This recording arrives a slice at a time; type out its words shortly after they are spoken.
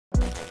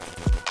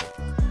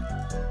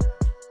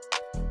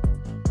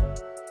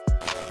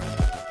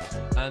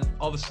And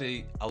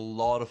obviously, a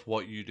lot of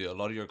what you do, a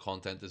lot of your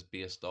content is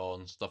based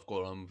on stuff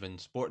going on within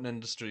sporting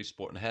industry,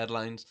 sporting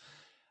headlines.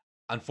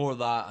 And for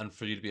that, and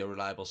for you to be a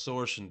reliable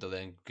source and to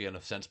then gain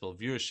a sensible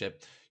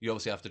viewership, you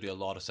obviously have to do a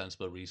lot of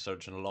sensible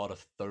research and a lot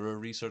of thorough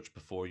research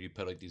before you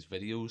put out these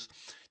videos. Do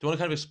you want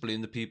to kind of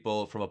explain to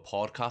people from a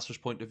podcaster's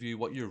point of view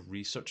what your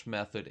research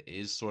method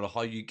is, sort of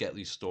how you get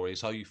these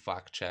stories, how you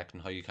fact check,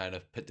 and how you kind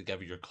of put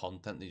together your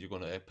content that you're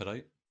going to put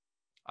out?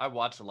 I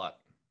watch a lot.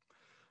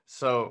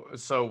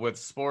 So with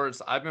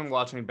sports, I've been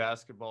watching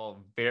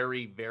basketball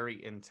very,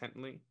 very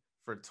intently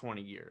for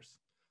 20 years.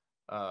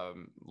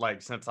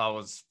 Like since I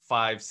was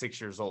 5,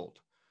 6 years old.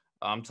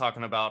 I'm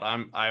talking about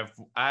I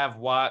have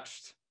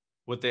watched,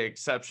 with the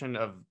exception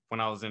of when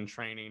I was in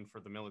training for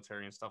the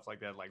military and stuff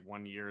like that, like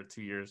 1 year or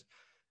 2 years.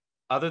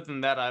 Other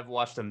than that, I've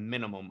watched a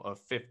minimum of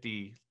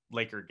 50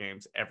 Laker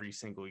games every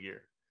single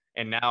year.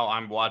 And now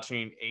I'm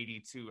watching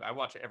 82. I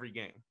watch every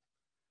game.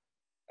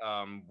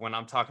 When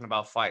I'm talking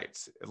about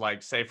fights,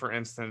 like say for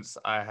instance,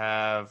 I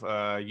have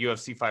a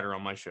UFC fighter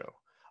on my show.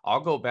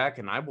 I'll go back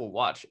and I will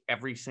watch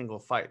every single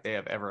fight they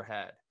have ever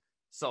had.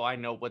 So I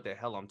know what the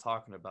hell I'm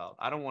talking about.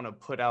 I don't want to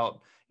put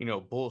out,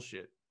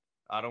 bullshit.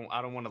 I don't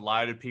want to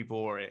lie to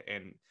people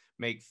and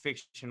make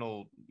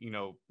fictional,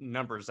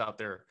 numbers out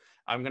there.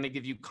 I'm going to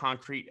give you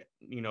concrete,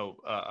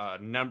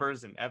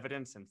 numbers and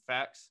evidence and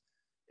facts,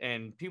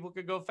 and people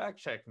could go fact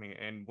check me.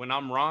 And when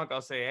I'm wrong,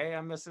 I'll say, hey,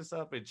 I messed this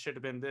up. It should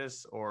have been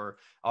this. Or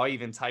I'll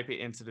even type it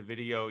into the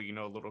video,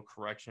 a little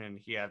correction.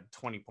 He had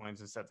 20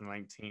 points instead of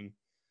 19.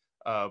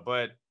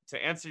 But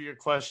to answer your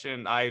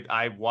question,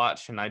 I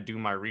watch and I do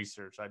my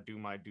research. I do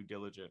my due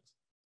diligence.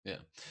 Yeah,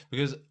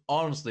 because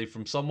honestly,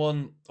 from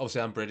someone,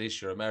 obviously I'm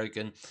British, you're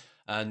American,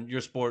 and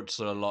your sports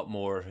are a lot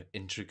more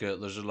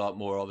intricate. There's a lot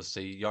more,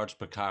 obviously, yards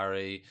per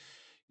carry,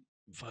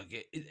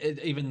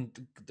 even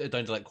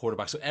down to like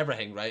quarterback. So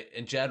everything, right?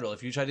 In general,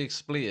 if you try to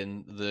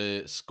explain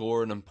the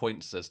scoring and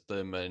point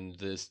system and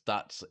the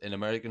stats in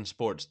American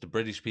sports to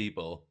British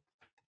people,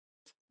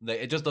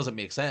 it just doesn't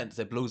make sense.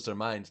 It blows their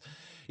minds.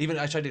 Even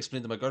I tried to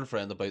explain to my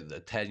girlfriend about the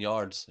 10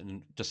 yards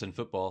and just in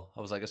football.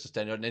 I was like, it's just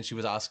 10 yards. And then she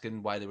was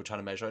asking why they were trying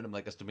to measure it. And I'm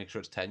like, it's to make sure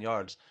it's 10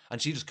 yards. And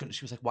she just couldn't.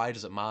 She was like, why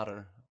does it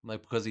matter?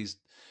 Because he's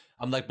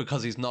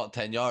not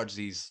 10 yards.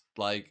 He's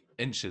like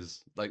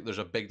inches. Like there's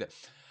a big,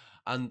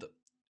 and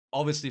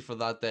obviously for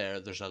that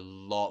there's a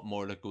lot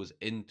more that goes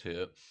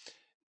into it.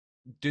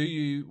 Do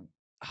you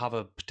have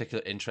a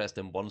particular interest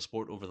in one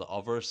sport over the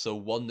other? So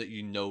one that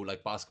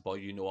like basketball,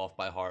 off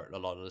by heart a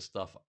lot of the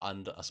stuff,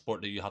 and a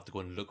sport that you have to go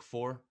and look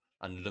for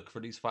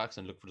these facts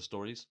and look for the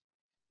stories.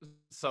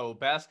 So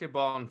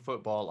basketball and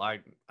football, I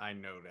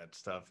know that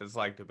stuff. It's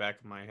like the back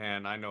of my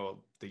hand. I know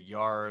the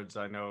yards.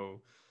 I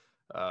know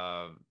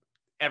uh,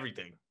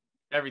 everything,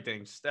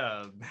 everything.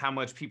 How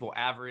much people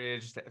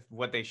averaged,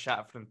 what they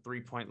shot from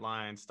 3-point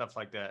line, stuff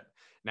like that.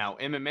 Now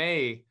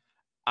MMA,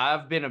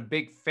 I've been a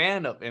big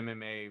fan of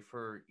MMA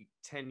for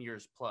 10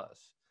 years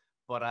plus,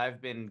 but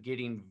I've been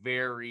getting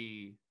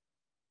very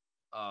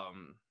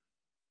um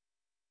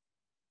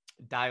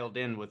dialed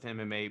in with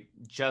MMA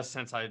just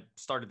since I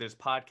started this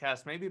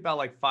podcast, maybe about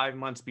like 5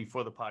 months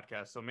before the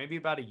podcast. So maybe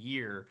about a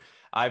year,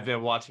 I've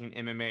been watching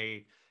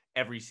MMA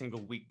every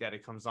single week that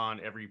it comes on,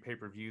 every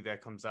pay-per-view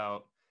that comes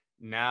out.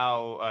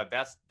 Now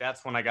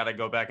that's when I got to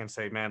go back and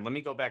say, man, let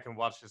me go back and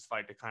watch this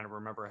fight to kind of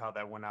remember how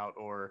that went out.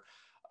 Or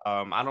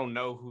I don't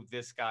know who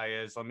this guy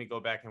is. Let me go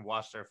back and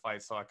watch their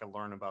fight so I can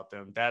learn about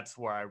them. That's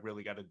where I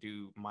really got to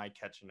do my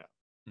catching up.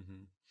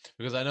 Mm-hmm.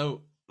 Because I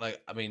know,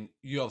 like, I mean,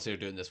 you obviously are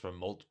doing this for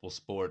multiple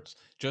sports.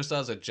 Just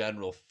as a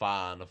general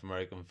fan of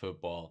American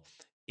football,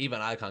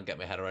 even I can't get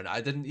my head around it.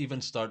 I didn't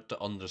even start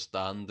to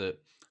understand that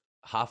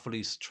half of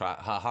these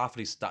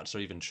stats are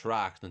even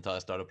tracked until I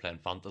started playing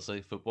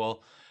fantasy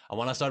football. And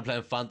when I started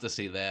playing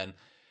fantasy, then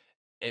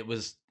it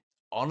was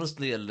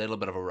honestly a little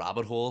bit of a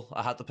rabbit hole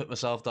I had to put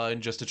myself down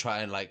just to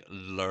try and like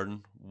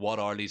learn what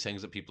are these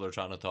things that people are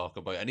trying to talk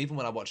about. And even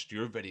when I watched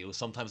your videos,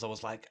 sometimes I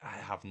was like, I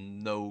have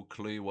no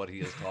clue what he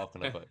is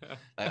talking about.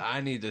 Like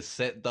I need to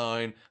sit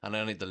down and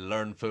I need to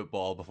learn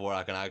football before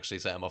I can actually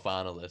say I'm a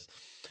fan of this.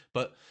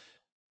 But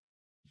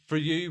for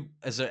you,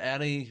 is there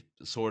any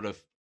sort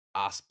of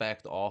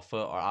aspect of it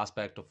or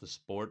aspect of the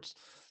sports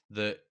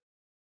that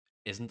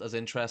isn't as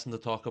interesting to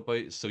talk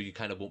about, so you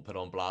kind of won't put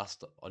on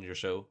blast on your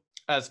show?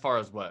 As far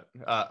as what?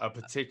 A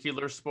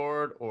particular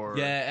sport or?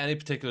 Yeah, any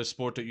particular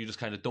sport that you just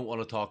kind of don't want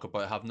to talk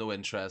about, have no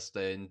interest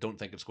in, don't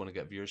think it's going to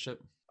get viewership?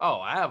 Oh,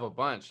 I have a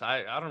bunch.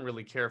 I don't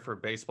really care for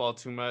baseball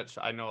too much.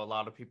 I know a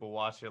lot of people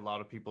watch it, a lot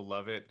of people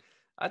love it.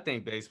 I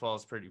think baseball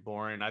is pretty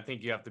boring. I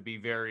think you have to be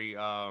very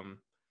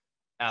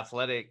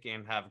athletic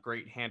and have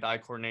great hand-eye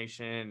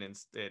coordination and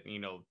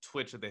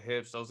twitch of the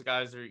hips. Those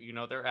guys are,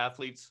 they're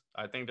athletes.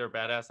 I think they're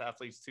badass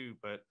athletes too,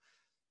 but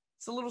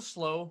it's a little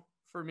slow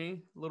for me,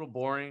 a little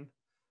boring.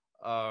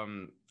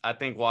 I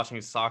think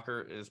watching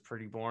soccer is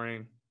pretty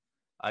boring. It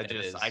I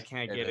is.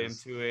 can't It get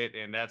is. into it,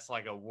 and that's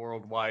like a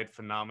worldwide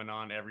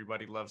phenomenon.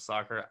 Everybody loves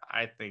soccer.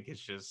 I think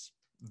it's just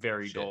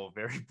very Shit. dull,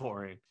 very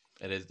boring.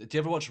 It is. Do you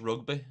ever watch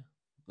rugby?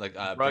 like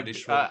Rugby.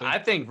 British rugby? I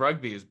think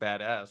rugby is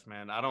badass,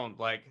 man. I don't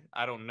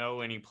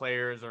know any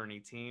players or any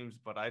teams,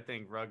 but I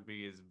think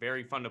rugby is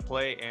very fun to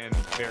play and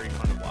very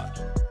fun to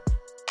watch.